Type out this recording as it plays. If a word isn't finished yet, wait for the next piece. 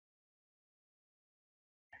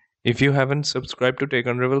If you haven't subscribed to Tech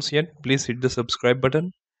Unravels yet, please hit the subscribe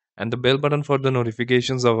button and the bell button for the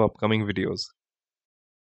notifications of upcoming videos.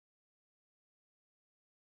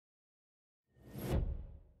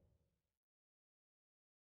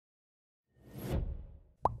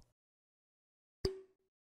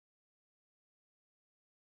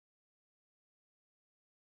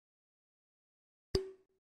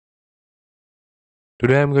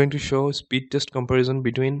 Today I'm going to show speed test comparison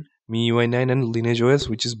between MIUI 9 and Lineage OS,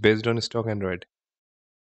 which is based on stock Android.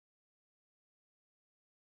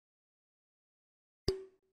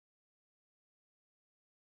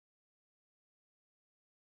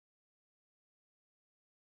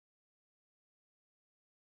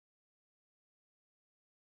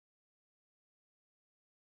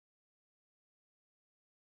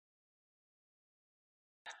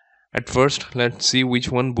 At first, let's see which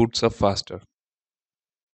one boots up faster.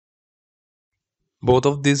 Both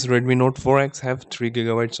of these Redmi Note 4X have 3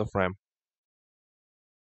 GB of RAM.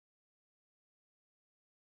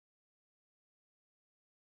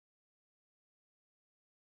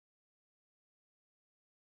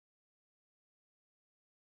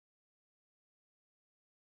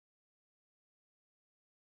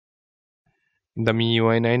 The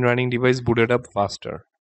MIUI 9 running device booted up faster.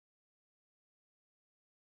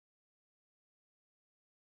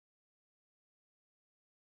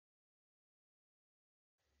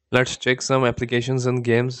 Let's check some applications and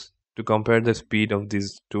games to compare the speed of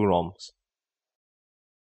these two ROMs.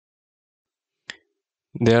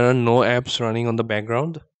 There are no apps running on the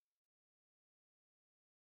background.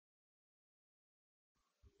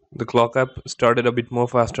 The clock app started a bit more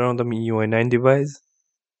faster on the MIUI 9 device,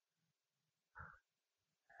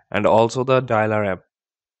 and also the dialer app.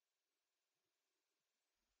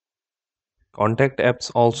 Contact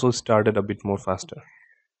apps also started a bit more faster.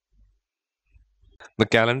 The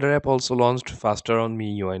calendar app also launched faster on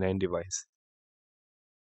MIUI 9 device.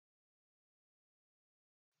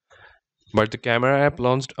 But the camera app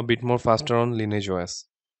launched a bit more faster on Lineage OS.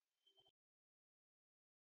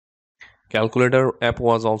 Calculator app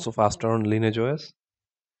was also faster on Lineage OS.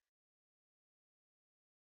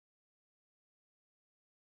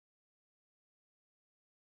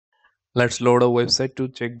 Let's load a website to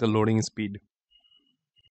check the loading speed.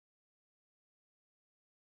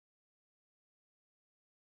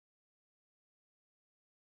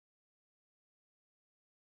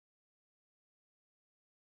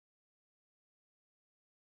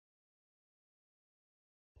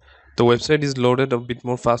 The website is loaded a bit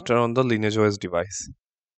more faster on the Lineage OS device.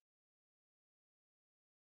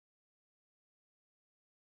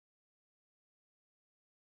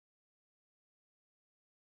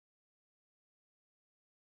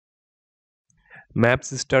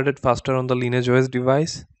 Maps started faster on the Lineage OS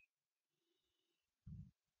device.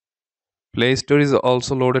 Play Store is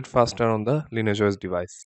also loaded faster on the Lineage OS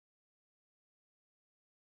device.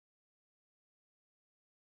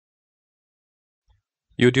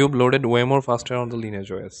 YouTube loaded way more faster on the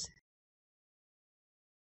Lineage OS.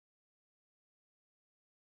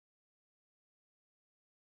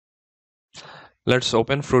 Let's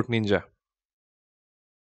open Fruit Ninja.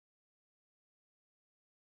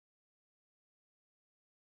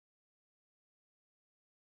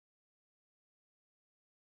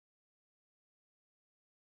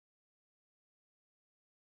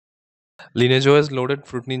 Lineage OS loaded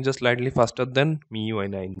Fruit Ninja slightly faster than MIUI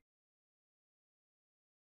 9.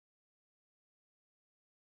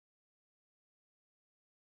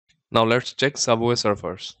 Now let's check Subway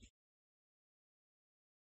Surfers.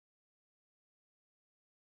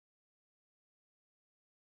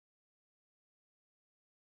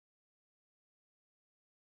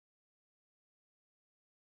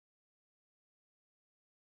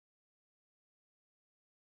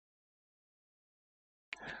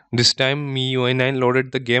 This time MIUI 9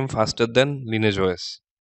 loaded the game faster than Lineage OS.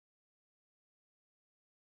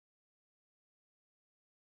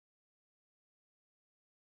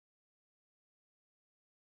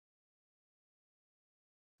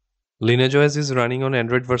 Lineage OS is running on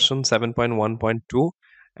Android version 7.1.2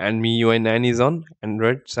 and MIUI 9 is on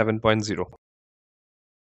Android 7.0.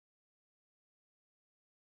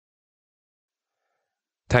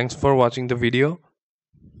 Thanks for watching the video.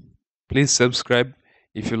 Please subscribe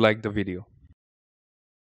if you like the video.